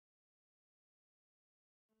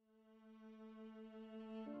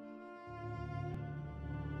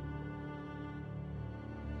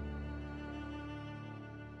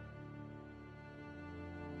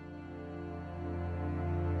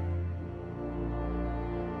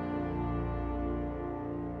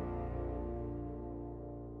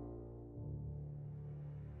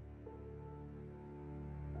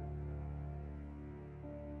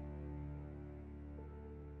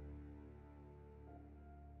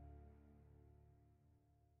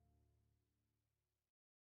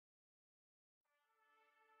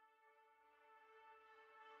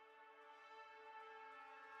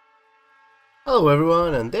Hello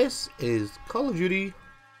everyone, and this is Call of Duty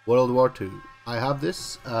World War 2. I have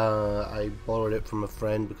this, I borrowed it from a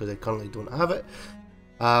friend because I currently don't have it,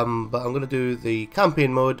 but I'm going to do the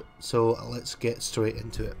campaign mode, so let's get straight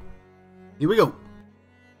into it. Here we go!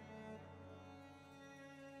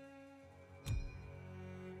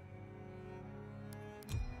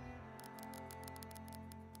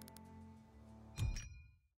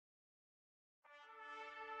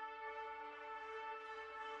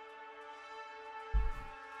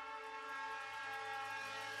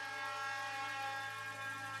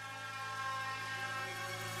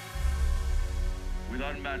 With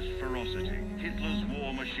unmatched ferocity, Hitler's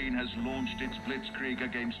war machine has launched its blitzkrieg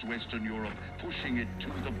against Western Europe, pushing it to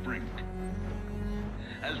the brink.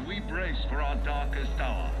 As we brace for our darkest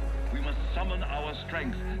hour, we must summon our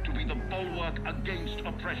strength to be the bulwark against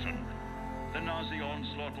oppression. The Nazi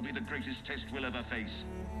onslaught will be the greatest test we'll ever face.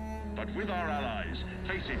 But with our allies,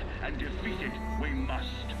 face it and defeat it we must.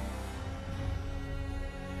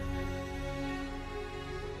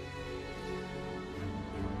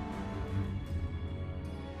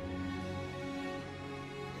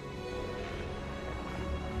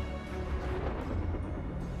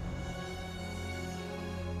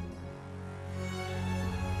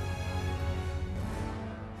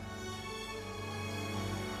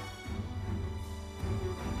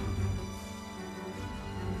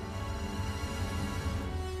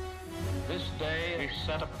 This day is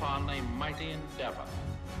set upon a mighty endeavor,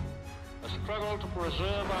 a struggle to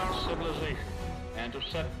preserve our civilization and to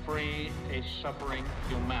set free a suffering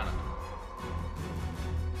humanity.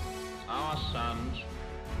 Our sons,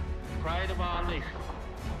 pride of our nation,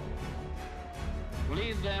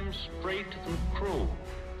 lead them straight and true.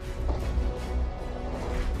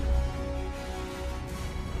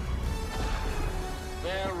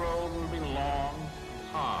 Their road will be long and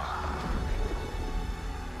hard.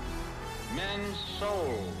 Men's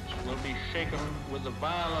souls will be shaken with the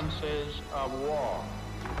violences of war.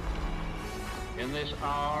 In this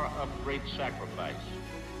hour of great sacrifice,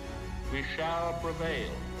 we shall prevail.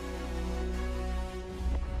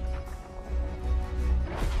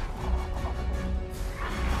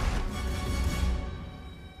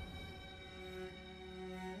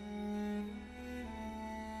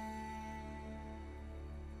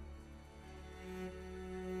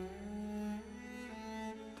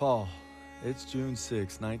 Paul, it's June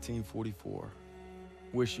 6, 1944.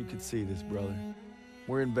 Wish you could see this, brother.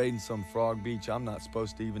 We're invading some frog beach I'm not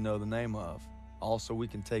supposed to even know the name of. Also, we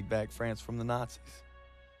can take back France from the Nazis.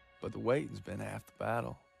 But the waiting's been half the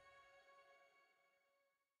battle.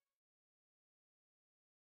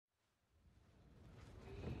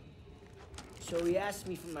 So he asked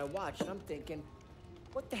me for my watch, and I'm thinking,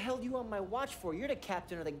 what the hell do you want my watch for? You're the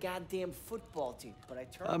captain of the goddamn football team. But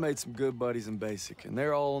I made some good buddies in basic, and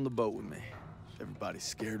they're all on the boat with me. Everybody's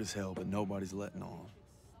scared as hell, but nobody's letting on.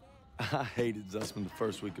 I hated Zussman the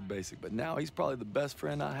first week of basic, but now he's probably the best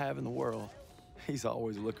friend I have in the world. He's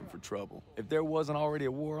always looking for trouble. If there wasn't already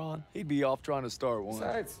a war on, he'd be off trying to start one.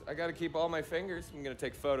 Besides, I gotta keep all my fingers. I'm gonna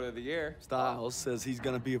take photo of the year. Styles says he's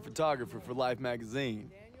gonna be a photographer for Life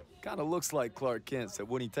magazine. Kinda looks like Clark Kent said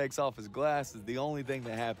when he takes off his glasses, the only thing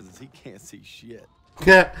that happens is he can't see shit.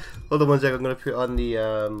 Yeah, hold on one second, I'm going to put on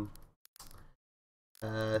the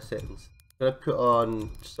settings. I'm going to put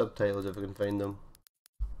on subtitles if I can find them.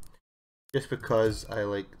 Just because I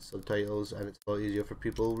like subtitles and it's a lot easier for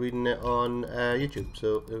people reading it on YouTube.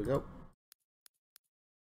 So there we go.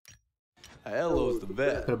 Hello's the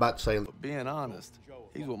vet. Put it back to silent. But being honest,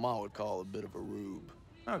 he's what Ma would call a bit of a rube.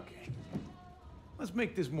 Okay. Let's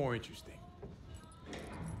make this more interesting.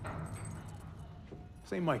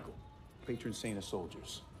 St. Michael, patron saint of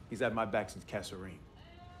soldiers. He's had my back since Kasserine.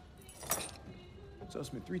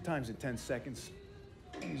 Sussman 3 times in 10 seconds.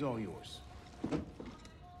 He's all yours.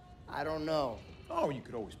 I don't know. Oh, you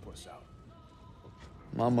could always puss out.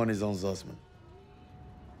 My money's on Zussman.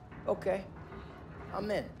 Okay,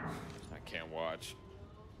 I'm in. I can't watch.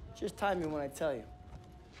 Just time me when I tell you.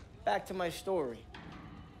 Back to my story.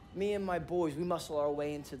 Me and my boys, we muscle our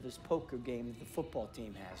way into this poker game that the football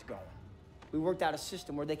team has going. We worked out a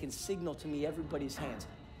system where they can signal to me everybody's hands.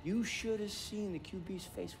 You should have seen the QB's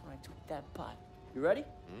face when I took that pot. You ready?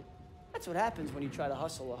 Mm-hmm. That's what happens when you try to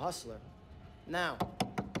hustle a hustler. Now,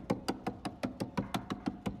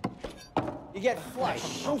 you get flushed.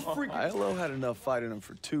 So freaking... ILO had enough fighting him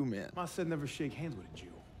for 2 men. Ma said never shake hands with a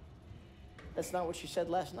Jew. That's not what she said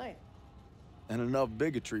last night. And enough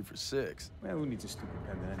bigotry for 6. Man, who needs a stupid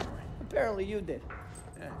pendant anyway? Apparently you did.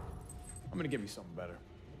 Yeah. I'm gonna get me something better.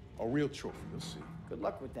 A real trophy, you'll see. Good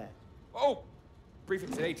luck with that. Oh!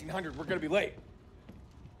 Briefing's at 1800. We're gonna be late.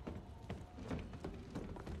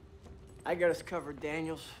 I got us covered,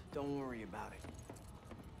 Daniels. Don't worry about it.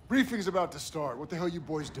 Briefing's about to start. What the hell you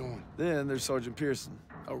boys doing? Then there's Sergeant Pearson,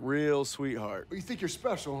 a real sweetheart. Oh, you think you're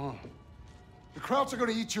special, huh? The Krauts are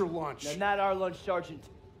gonna eat your lunch. Now, not our lunch, Sergeant.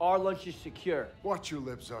 Our lunch is secure. Watch your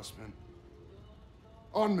lips, Zussman.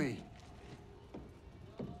 On me.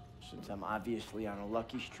 Since I'm obviously on a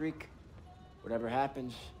lucky streak, whatever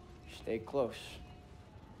happens, stay close.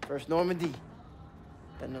 First Normandy,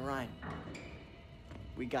 then the Rhine.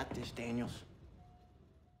 We got this, Daniels.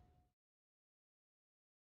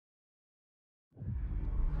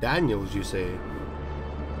 Daniels, you say?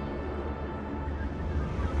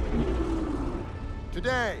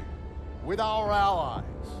 Today, with our allies,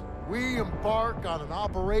 we embark on an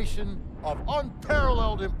operation of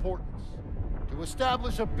unparalleled importance to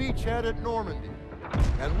establish a beachhead at Normandy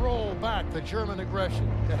and roll back the German aggression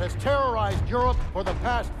that has terrorized Europe for the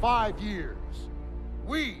past 5 years.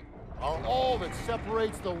 We are all that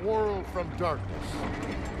separates the world from darkness.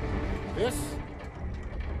 This,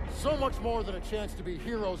 so much more than a chance to be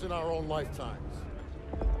heroes in our own lifetimes.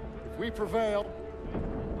 If we prevail,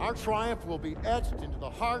 our triumph will be etched into the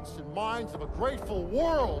hearts and minds of a grateful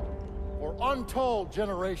world for untold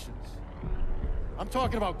generations. I'm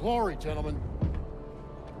talking about glory, gentlemen.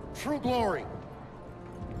 True glory.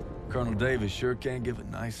 Colonel Davis sure can give a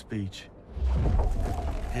nice speech.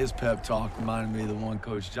 His pep talk reminded me of the one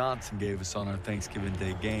Coach Johnson gave us on our Thanksgiving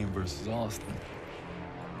Day game versus Austin.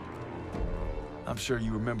 I'm sure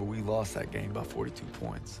you remember we lost that game by 42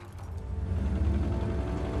 points.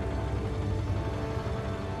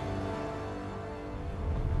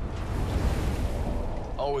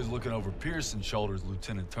 Always looking over Pearson's shoulders,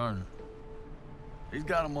 Lieutenant Turner. He's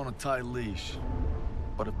got him on a tight leash.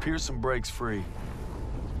 But if Pearson breaks free,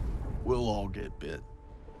 we'll all get bit.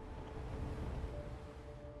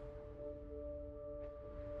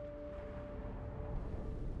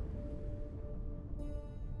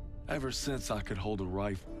 Ever since I could hold a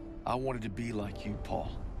rifle, I wanted to be like you,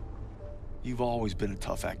 Paul. You've always been a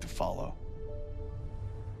tough act to follow.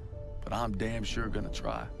 But I'm damn sure gonna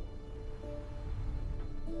try.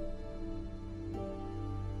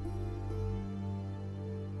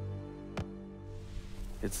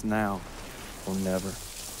 It's now or never.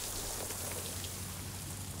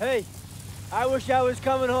 Hey, I wish I was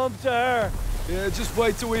coming home to her. Yeah, just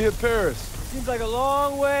wait till we hit Paris. Seems like a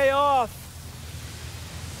long way off.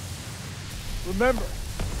 Remember,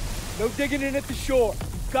 no digging in at the shore.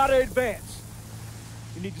 You've got to advance.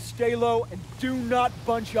 You need to stay low and do not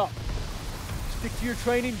bunch up. Stick to your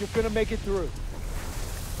training, you're gonna make it through.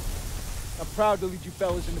 I'm proud to lead you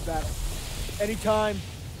fellas into battle. Anytime,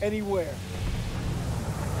 anywhere.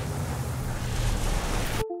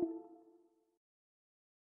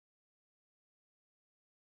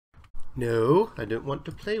 No, I don't want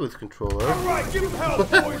to play with controller. All right, give him hell,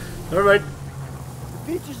 boys! Alright.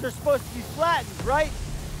 The beaches are supposed to be flattened, right?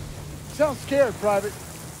 Sound scared, Private.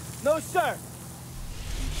 No, sir.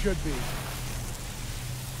 You should be.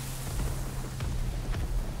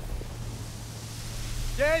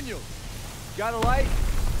 Daniel, got a light?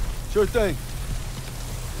 Sure thing.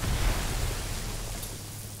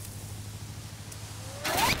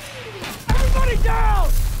 Everybody down!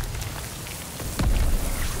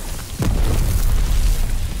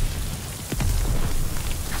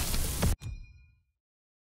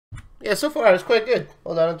 Yeah, so far it's quite good.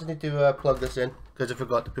 Hold on, I just need to plug this in because I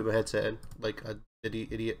forgot to put my headset in like an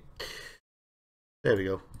idiot. There we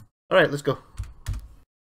go. Alright, let's go.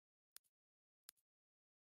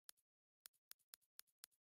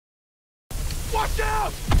 Watch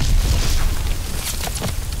out!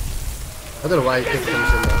 I don't know why he thinks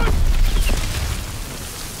things in there.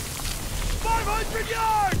 500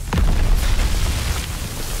 yards!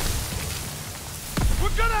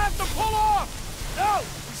 We're gonna have to pull off! No!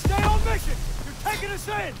 We stay on mission! You're taking us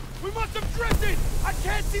in! We must have drifted! I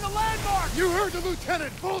can't see the landmark! You heard the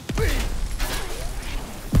lieutenant, full speed!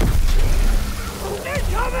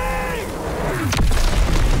 Incoming!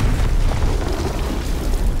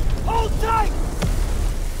 Hold tight!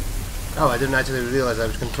 Oh, I didn't actually realize I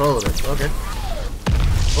was controlling it. Okay.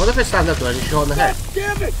 What if I stand up there and I get shot in the head?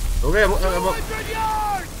 Damn it! Okay, I'm 200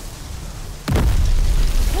 yards!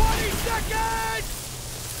 20 seconds!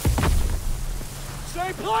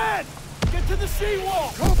 Same plan! Get to the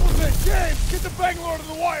seawall! Corporal's in, James! Get the Bangalore to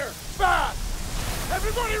the wire! Fast!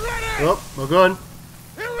 Everybody ready? Oh, we're going.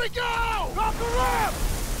 Here we go! Drop the ramp!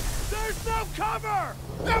 There's no cover!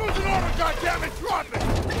 That was an order, goddammit! Drop it!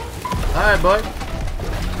 Alright, boy.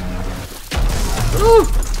 Woo!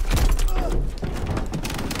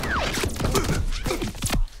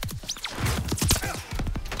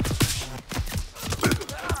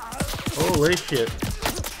 Holy shit.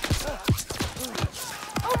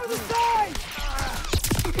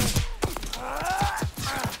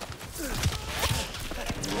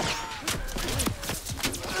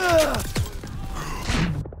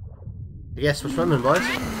 Yes, we're swimming, boys.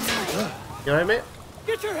 You alright, mate?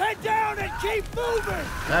 Get your head down and keep moving!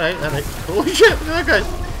 Alright, alright. Holy shit, look at that guy.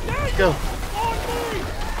 Let's go.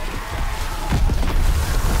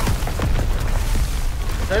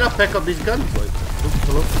 Can I not pick up these guns? Like, oops,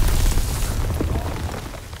 hello.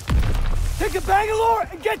 Take a Bangalore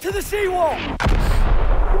and get to the seawall!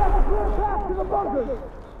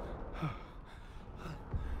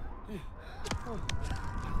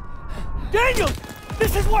 Daniel!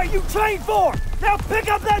 This is what you trained for! Now pick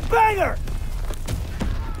up that banger!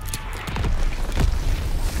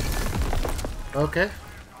 Okay.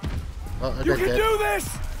 Well, I You got can dead. do this!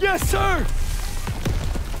 Yes, sir!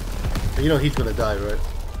 You know he's gonna die, right?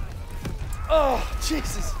 Oh,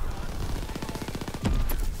 Jesus!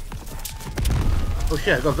 Oh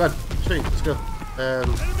shit, I got a gun. Sweet, let's go.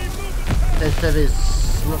 Sensitive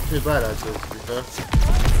is not too bad actually, to be fair.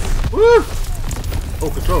 Woo! Oh,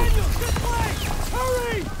 control. Daniel, this way!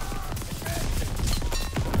 Hurry!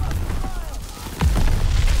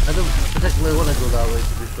 I don't particularly want to go that way,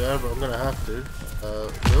 to be fair, but I'm gonna have to. No.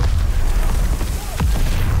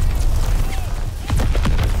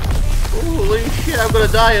 Holy shit, I'm gonna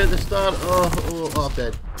die at the start. Oh, I'm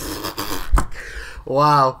dead.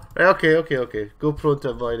 Wow. Right, okay. Go prone to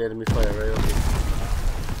avoid enemy fire, right? Okay.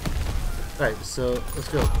 Right, so let's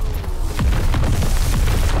go.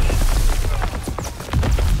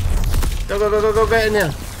 Go, get in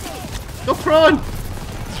there. Go prone!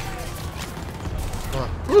 Oh,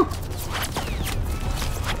 woo!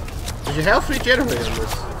 Does your health regenerate on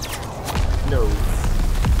this? No.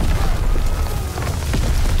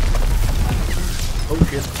 Oh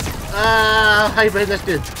shit. Ah, hybrid, that's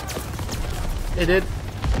good. Hey dude.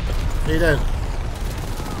 How you doing?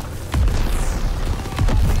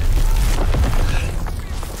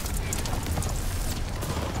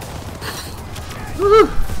 Woohoo!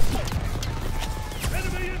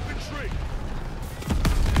 Enemy infantry!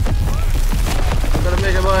 I'm gonna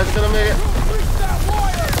make it, boys. I'm gonna make it.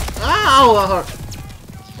 Ow, that hurt.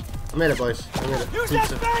 I made it, boys. I made it. Use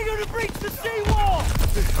that banger to breach the seawall!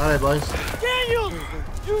 Alright, boys. Daniel!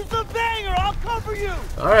 Use the banger! I'll cover you!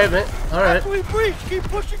 Alright, mate. Alright. After we breach, keep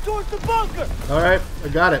pushing towards the bunker! Alright, I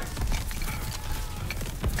got it.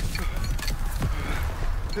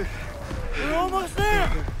 We're almost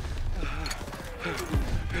there!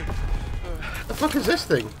 The fuck is this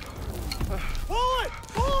thing? Pull it!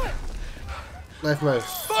 Pull it! Left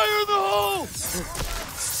mouse. Fire the hole!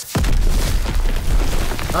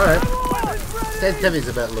 Alright. Sensitivity's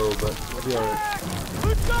a bit low, but we'll be alright.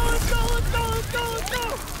 Let's go!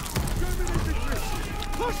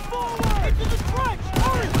 Push forward! Into the trench!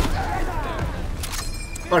 Hurry!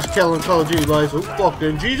 First kill in Call of Duty, boys. Oh,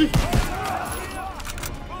 fucking Jesus.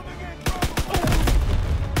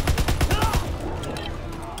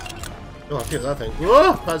 Oh, I feel that thing.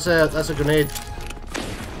 Whoa! That's a grenade.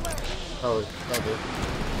 Oh, that'll do.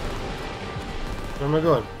 Where am I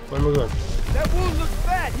going? That wound looks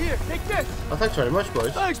bad. Here, take this. Oh, thanks very much,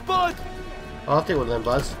 boys. Thanks, bud. I'll take one of them,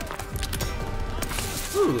 buds.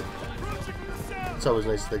 Ooh. It's always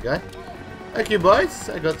nice to the guy. Thank you, boys.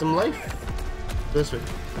 I got some life. This way.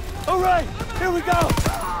 All right, here we go.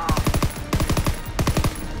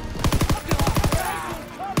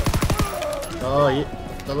 Oh, yeah.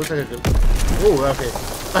 That looks like a good. Oh, okay.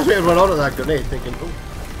 I may run out of that grenade thinking,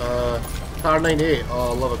 oh, Car 98.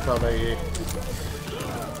 Oh, I love a Car 98.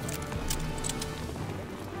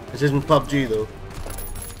 This isn't PUBG though.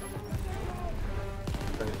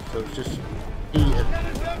 Okay, so it's just E and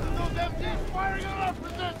Firing on our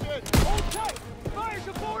position. Hold tight. Fire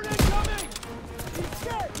support incoming.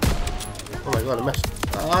 oh my god, I missed.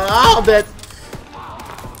 Ah, I'm dead.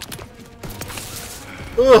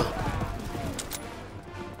 Ugh.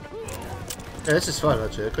 Yeah, this is fun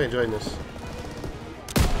actually. I'm quite enjoying this.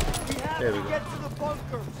 There we go. Get to the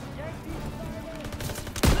bunker.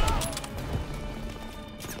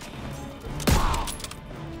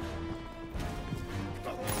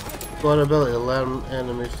 Squad ability, allow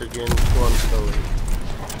enemies to gain squad ability.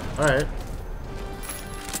 Alright.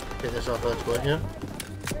 Get this off that way here.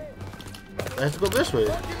 I have to go this way.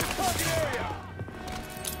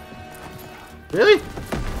 Really?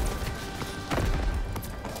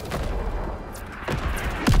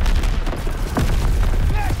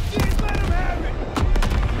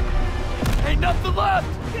 Ain't nothing left.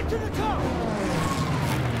 Get to the top.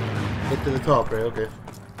 Get to the top, right? Okay.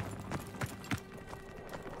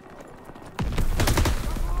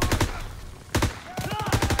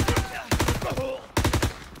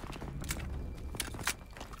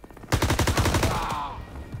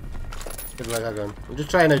 Like that gun. I'm just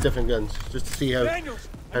trying out different guns, just to see how. Daniels,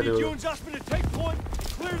 I need you and Zussman to take point.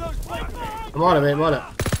 Clear those bunkers. I'm on it, mate. I'm on it.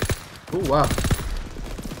 Oh wow.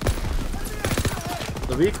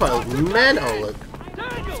 The recoil is mental, look.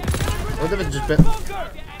 What if it just bit?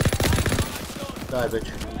 Die, bitch.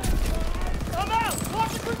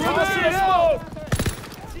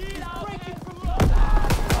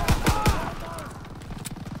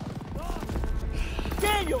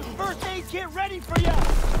 Daniel, first aid kit ready for you.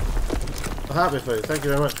 I'm happy for you, thank you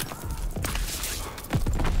very much.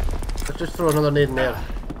 Let's just throw another nade in there.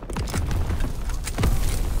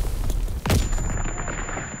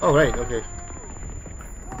 Oh right, okay.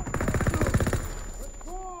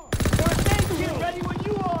 First aid kit ready when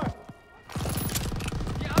you are.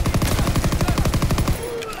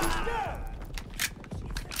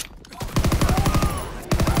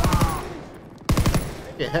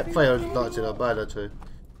 Yeah, hip fire is not too bad actually.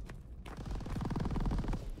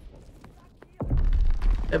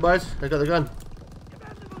 Hey boys, I got the gun.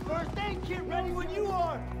 First aid kit ready when you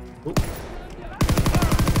are. Oop.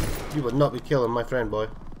 You would not be killing my friend, boy.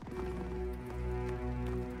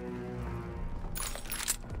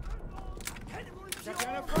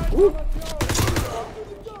 Ooh.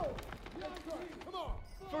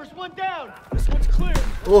 First one down. This one's clear.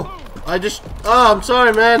 Oh, oh, I'm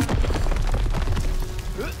sorry, man.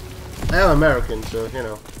 I am American, so, you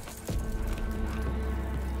know.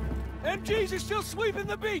 MGs are still sweeping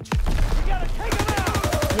the beach. We gotta take them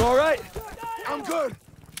out. You all right? I'm good.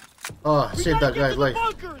 Oh, I saved that guy's life.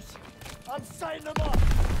 Bunkers. I'm sighting them up.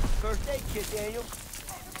 First aid kit, Daniel.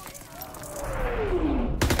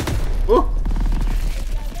 Oh.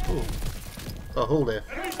 Oh. Oh, hold there.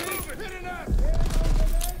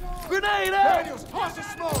 Grenade out. Daniels, toss the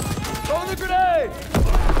smoke. Throw the grenade.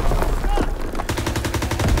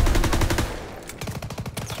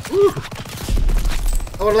 Woo.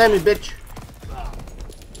 I wanna land me, bitch.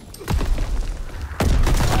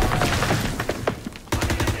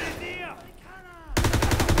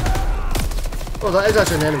 Oh, that is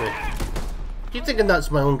actually an enemy. Keep thinking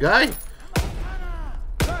that's my own guy.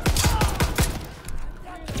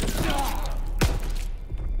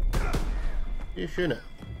 You shooting it?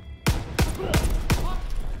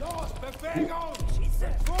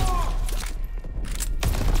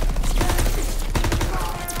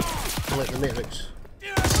 I like the Matrix.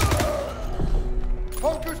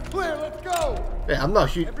 Bunker's clear, let's go! Hey, I'm not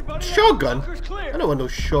shooting. Shotgun? I don't want no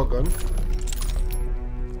shotgun.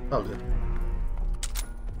 I'll do.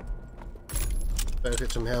 Better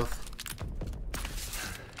get some health.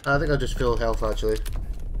 I think I'll just fill health actually.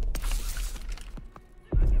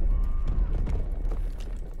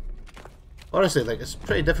 Honestly, like, it's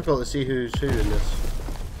pretty difficult to see who's who in this.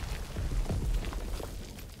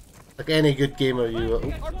 Like any good gamer, you.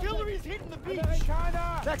 Artillery's hitting the beach.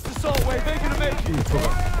 Next assault wave, they're gonna make it.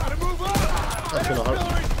 Gotta move up! That's gonna hurt.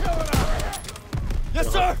 Yes,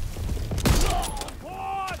 sir.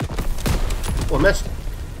 Oh, I missed.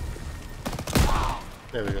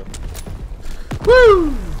 There we go.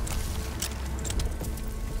 Woo!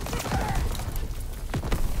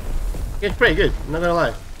 It's pretty good, I'm not gonna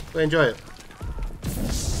lie. Go enjoy it.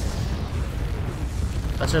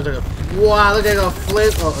 That sounds like a. Wow, look at that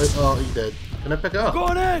flame. Oh, he did. Can I pick it up?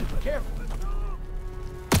 Going in. Careful.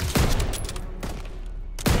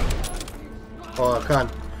 Oh, I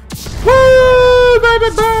can't. Woo! Baby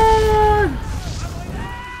burn!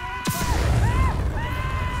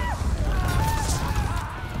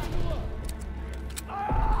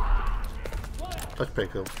 That's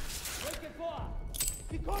pretty cool.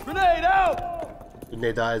 Grenade out.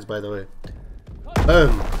 Grenade dies, by the way.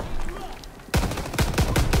 Boom!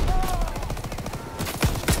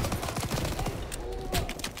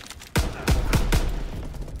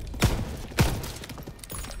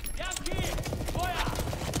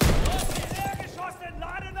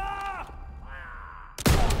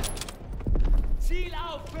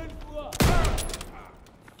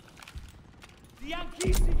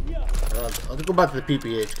 I'll go back to the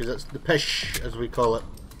PPH because that's the pish, as we call it.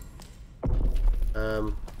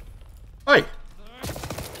 Oi!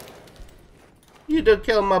 You done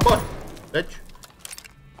killing my boy, bitch.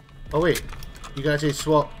 Oh wait, you can actually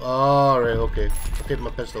swap. Oh, right, okay. I'll take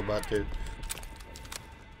my pistol back too.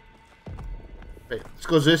 Right, let's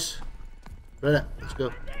go Zeus. Run it, let's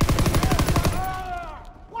go.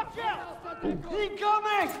 Watch out!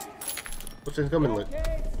 Incoming! What's incoming, Luke?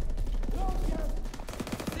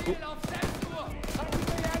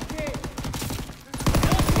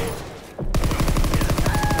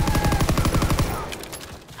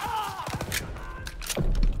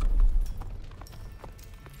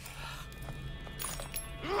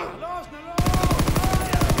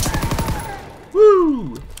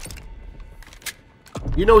 Woo!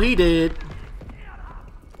 You know he did.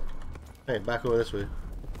 Hey, back over this way.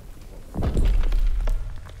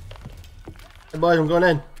 boys, I'm going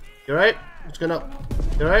in. You alright? What's going up?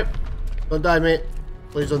 You alright? Don't die, mate.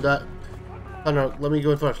 Please don't die. Hunter, let me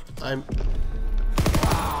go in first.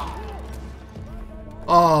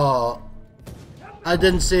 Oh, I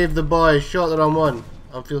didn't save the boy. Shot the wrong one.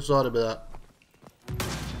 I feel sorry about that.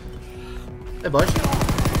 Hey, boys.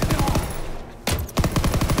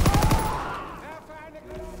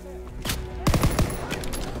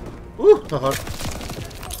 Ooh, that hurt.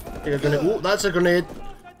 Take a grenade. Ooh, that's a grenade.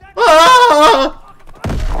 Ah!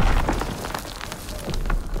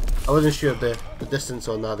 I wasn't sure of the distance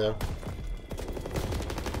on that there.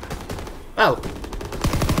 Ow!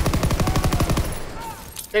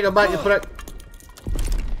 Take it back, you prick.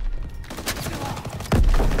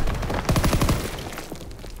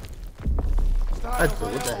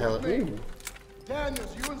 What the hell? Ooh.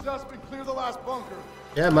 Daniels, you and Zussman clear the last bunker.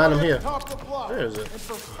 Yeah, man, I'm here. Where is it? And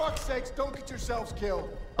for fuck's sakes, don't get yourselves killed.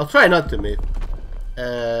 I'll try not to, mate.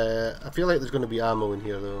 I feel like there's going to be ammo in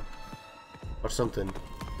here, though. Or something.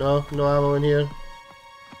 No? No ammo in here?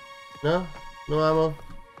 No? No ammo?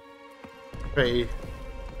 Pretty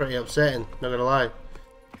upsetting, not gonna lie.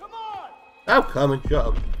 Come on! I'm coming, shut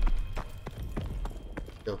up.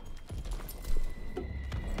 Go.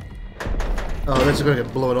 Oh, this is gonna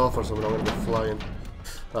get blown off or something, I'm gonna be flying.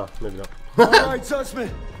 Oh, maybe not. Alright, Zussman,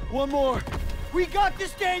 one more. We got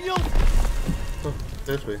this, Daniels! Oh,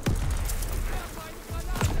 this way.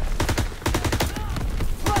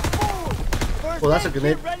 First Well, that's a aid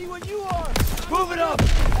grenade. kit ready when you are. Move it up!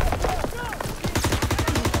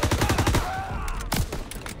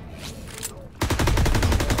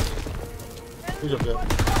 Who's up there?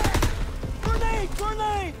 Grenade!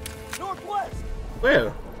 Grenade! Northwest!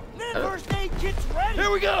 Where? First aid kit's ready! Here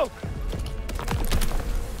we go!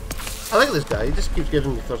 I like this guy, he just keeps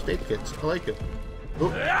giving me first aid kits. I like it.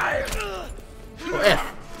 Oh, oh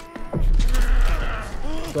F.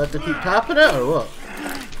 Do I have to keep tapping it or what?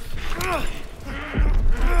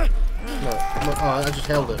 No, oh, I just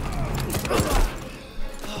held it.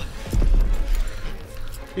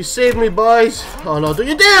 You saved me, boys! Oh no, don't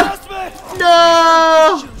you dare!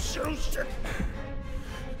 No!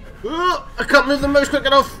 I can't move the mouse quick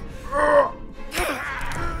enough!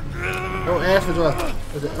 Oh, F as well.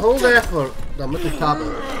 Is it hold F or... No, I'm looking tap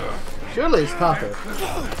it. Surely it's tap it.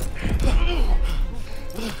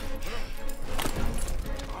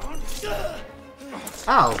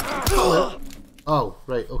 Ow! Oh,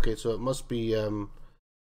 right, okay, so it must be, It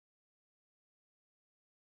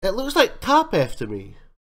looks like tap F to me.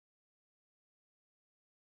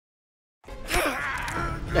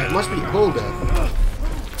 Yeah, it must be hold F.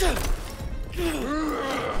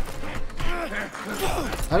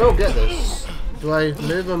 I don't get this. Do I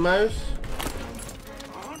move a mouse?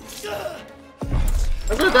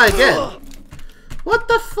 I'm gonna die again. What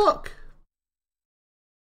the fuck?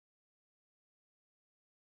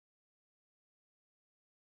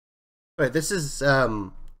 Right, this is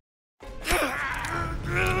right,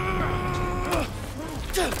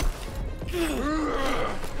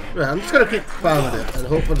 I'm just gonna keep spamming it and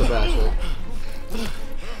hope for the best. Right?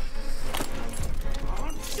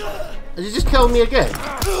 Did you just kill me again?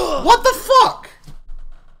 What the fuck?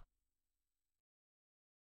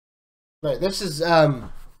 Right, this is I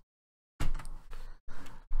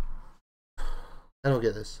don't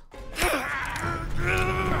get this.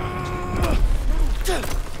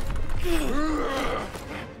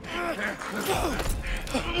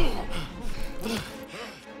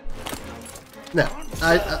 No,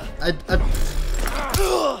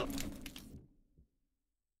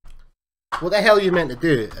 what the hell are you meant to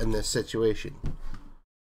do in this situation?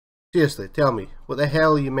 Seriously, tell me. What the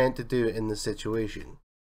hell are you meant to do in this situation?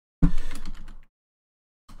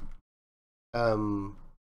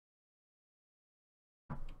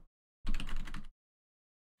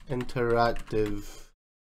 Interactive.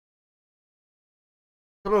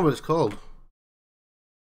 I don't remember what it's called.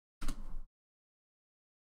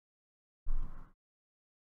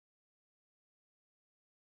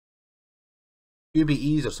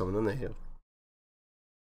 UBEs or something, isn't it here?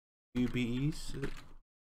 UBEs?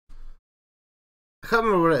 I can't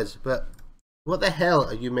remember what it is, but what the hell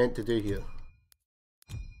are you meant to do here?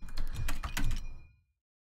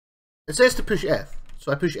 It says to push F,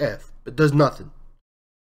 so I push F, but does nothing.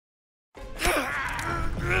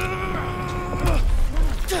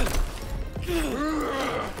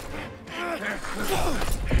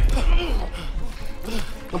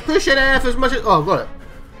 I'm pushing F as much as... Oh, got it.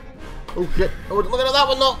 Oh shit, I wasn't looking at that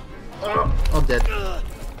one though. I'm dead.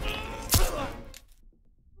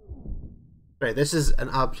 Right, this is an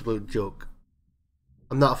absolute joke.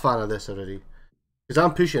 I'm not a fan of this already. Because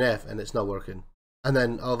I'm pushing F and it's not working. And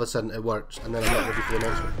then all of a sudden it works and then I'm not ready for the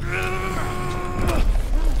next one.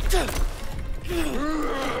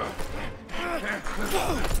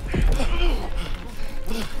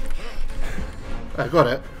 I got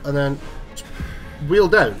it, and then wheel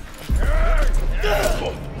down.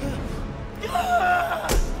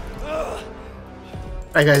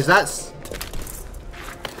 Right guys, that's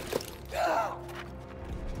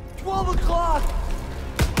 12 o'clock!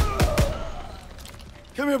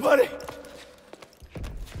 Come here, buddy.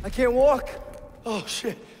 I can't walk. Oh,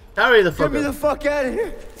 shit. carry the fuck Get me the fuck out of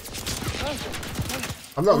here.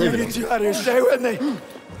 I'm not I'm leaving. gonna get you out of here. Stay with me. Come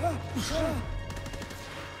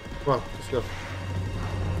on, let's go.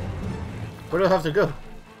 Where do I have to go?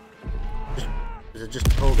 Is it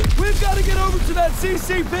just hold it? We've got to get over to that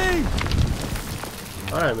CCP.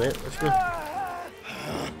 Alright mate, let's go.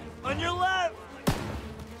 On your left.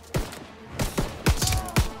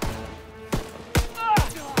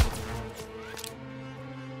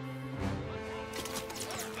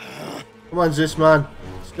 Come on Zeus man,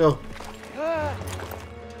 let's go.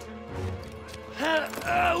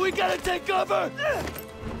 We gotta take cover.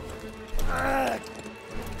 How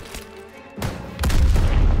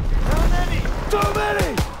many? Too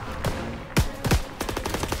many.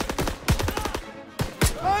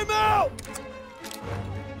 I'm out.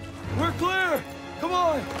 We're clear. Come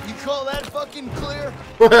on. You call that fucking clear?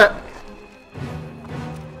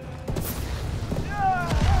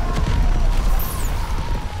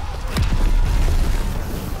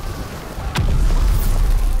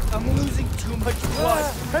 I'm losing too much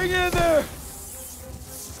blood. Hang in there.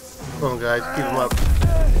 Come on guys, keep them up. I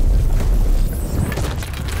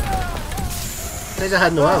think I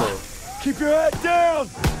had no ammo. Keep your head down.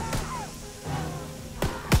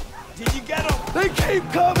 Did you get them? They keep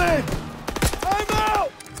coming. I'm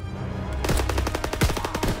out.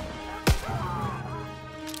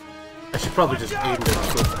 I should probably just aim them.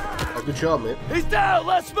 Oh, good job mate. He's down.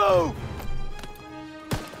 Let's move.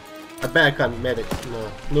 I bet I can't medic.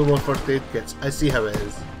 No more first aid kits. I see how it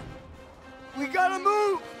is. We gotta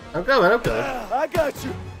move. I'm coming. I got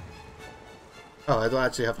you. Oh, I don't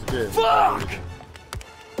actually have to do it. Fuck.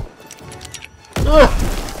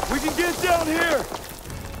 Ugh! We can get down here.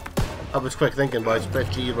 I was quick thinking, boys.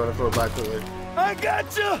 Press G, run throw back quickly. I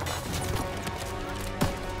got you.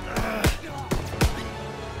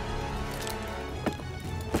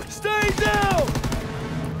 Stay down.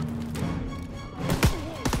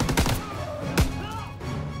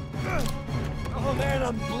 Oh man,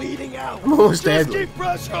 I'm bleeding out. I'm almost dead. Just keep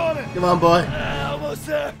pressure on it. Come on, boy. Almost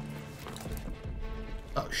there.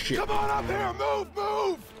 Oh shit. Come on up here.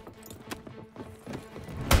 Move.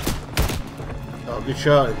 Oh, good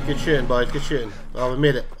shot. Good shooting, boys. Good shooting. Oh, we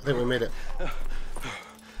made it. I think we made it.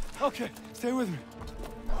 Okay, stay with me.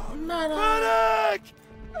 Oh, no. Medic!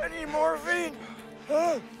 I need morphine.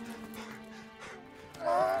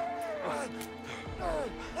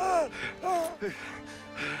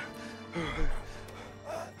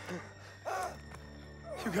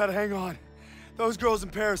 You gotta hang on. Those girls in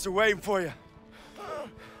Paris are waiting for you.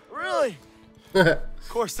 Really? Of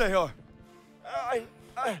course they are.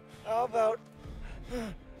 How about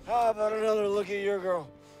another look at your girl?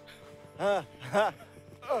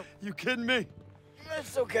 You kidding me?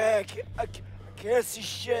 It's okay. I can't see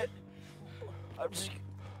shit. I'm just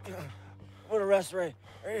gonna rest right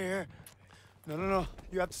here. No.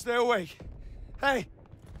 You have to stay awake. Hey,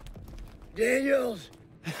 Daniels.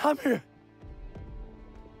 I'm here.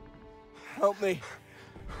 Help me.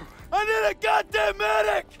 I need a goddamn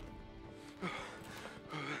medic!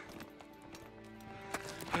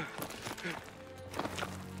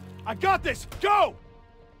 I got this! Go!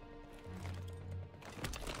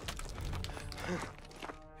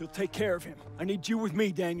 He'll take care of him. I need you with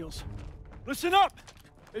me, Daniels. Listen up!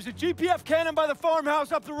 There's a GPF cannon by the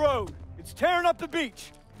farmhouse up the road. It's tearing up the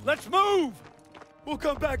beach. Let's move! We'll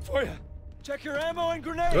come back for you. Check your ammo and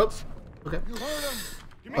grenades. Oops. Okay. You heard him.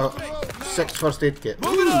 Give me Oh, three. 6 first aid kit.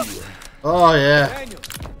 Move it up. Oh yeah. Daniels,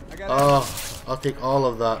 I got Oh, I'll take all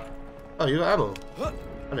of that. Oh, you got ammo.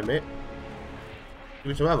 Honey, mate. Give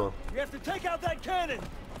me some ammo. We have to take out that cannon.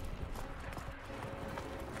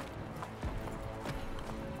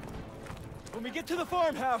 When we get to the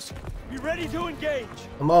farmhouse, be ready to engage.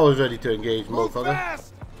 I'm always ready to engage, motherfucker.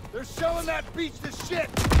 Fast! They're shelling that beach to shit!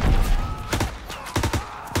 Take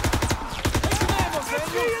some ammo,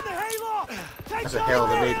 Daniels. in the hayloft. Take That's a hell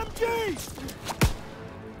of a nade. MG.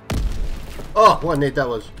 Oh, what a nade that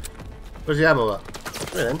was. Where's the ammo at?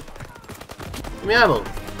 Come here then. Give me ammo.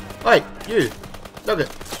 Right, you. Nugget.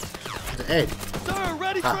 It's an egg. Sir,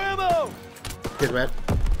 ready for Ah. ammo. Good man.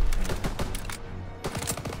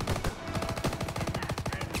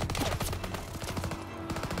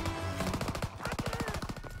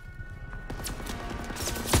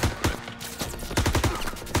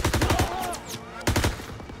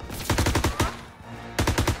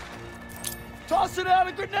 Tossing out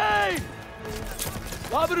a grenade!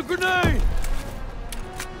 Lobbing a grenade!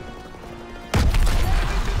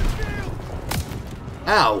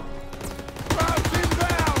 Ow!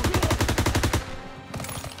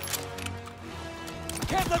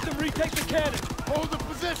 Can't let them retake the cannon! Hold the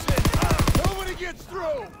position! Nobody gets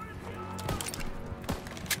through!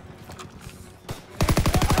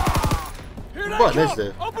 Here they What come! is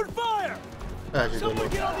this? Open fire! I actually don't Someone know.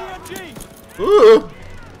 get on the MG! Ooh!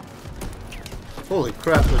 Holy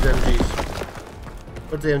crap, those MGs.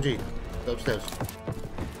 Where's the MG? It's upstairs.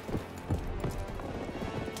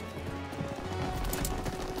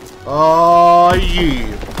 Oh,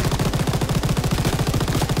 yeah!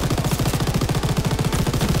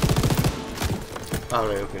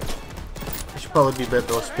 Alright, okay. I should probably be a bit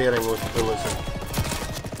more sparing with bullets in.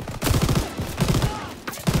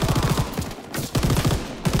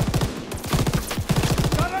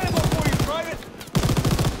 Got ammo for you, Private!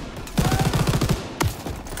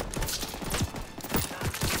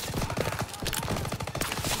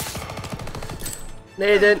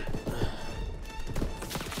 Nathan!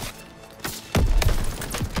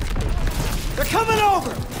 They're coming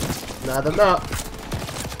over! Nah, they're not.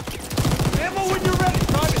 Ammo when you're ready,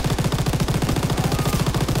 Private!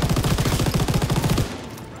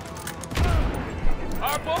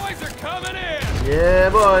 Our boys are coming in! Yeah,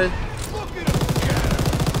 boy. Look at them!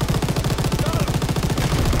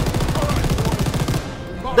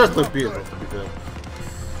 Does look beautiful, to be fair.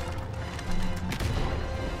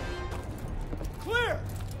 Clear!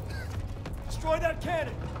 Destroy that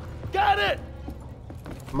cannon! Got it!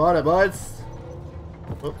 Come on, it, boys.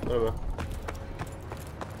 Oh, there we go.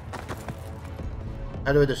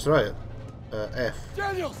 How do we destroy it? F.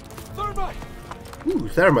 Daniels! Thermite! Ooh,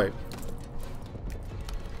 thermite.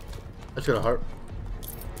 That's gonna hurt.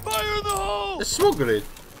 Fire in the hole! It's smoke grenade.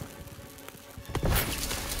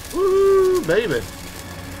 Woo, baby.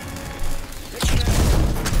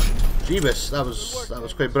 Jeebus, that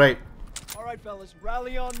was quite bright. All right, fellas,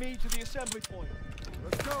 rally on me to the assembly point.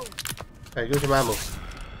 Let's go. Hey, give me some ammo.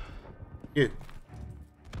 You.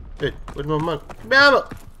 Hey, where's my money? Give me ammo.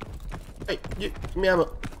 Hey, you, give me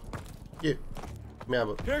ammo. You, give me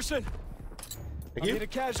ammo. Pearson, Thank I you. need a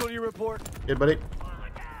casualty report. Good, buddy.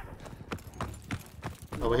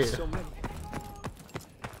 Over here. So many.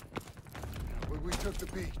 When we took the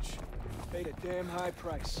beach. Paid a damn high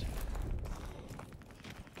price.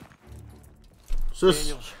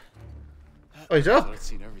 Sus. Oh, he's up. I've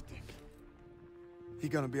seen everything. He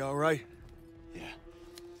gonna be all right? Yeah.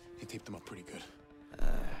 He taped him up pretty good.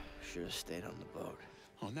 Should have stayed on the boat.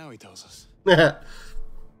 Oh, now he tells us.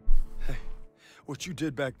 Hey, What you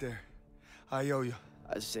did back there, I owe you.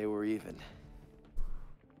 I'd say we're even.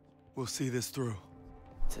 We'll see this through.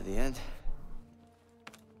 To the end?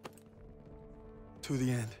 To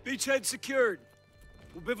the end. Beachhead secured.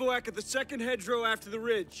 We'll bivouac at the second hedgerow after the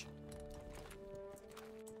ridge.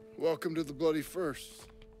 Welcome to the bloody first.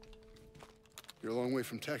 You're a long way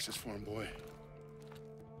from Texas, farm boy.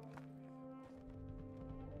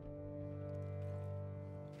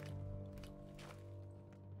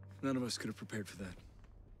 None of us could have prepared for that.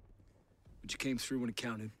 But you came through when it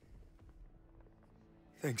counted.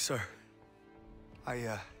 Thanks, sir.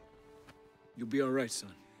 You'll be all right,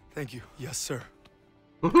 son. Thank you. Yes, sir.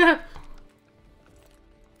 Of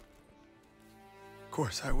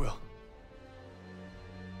course I will.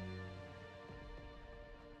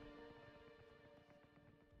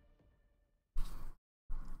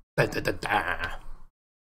 Da, da, da, da.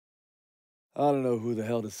 I don't know who the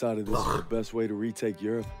hell decided this was the best way to retake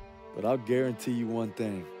Europe, but I'll guarantee you one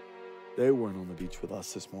thing. They weren't on the beach with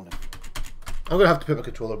us this morning. I'm gonna have to put my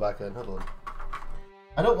controller back in. Hold on.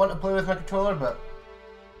 I don't want to play with my controller, but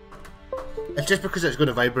it's just because it's going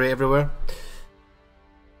to vibrate everywhere.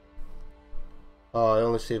 Oh, I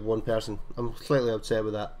only saved one person. I'm slightly upset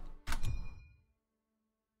with that.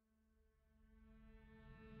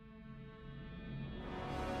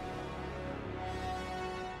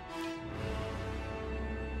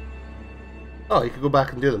 Oh, you could go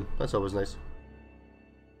back and do them. That's always nice.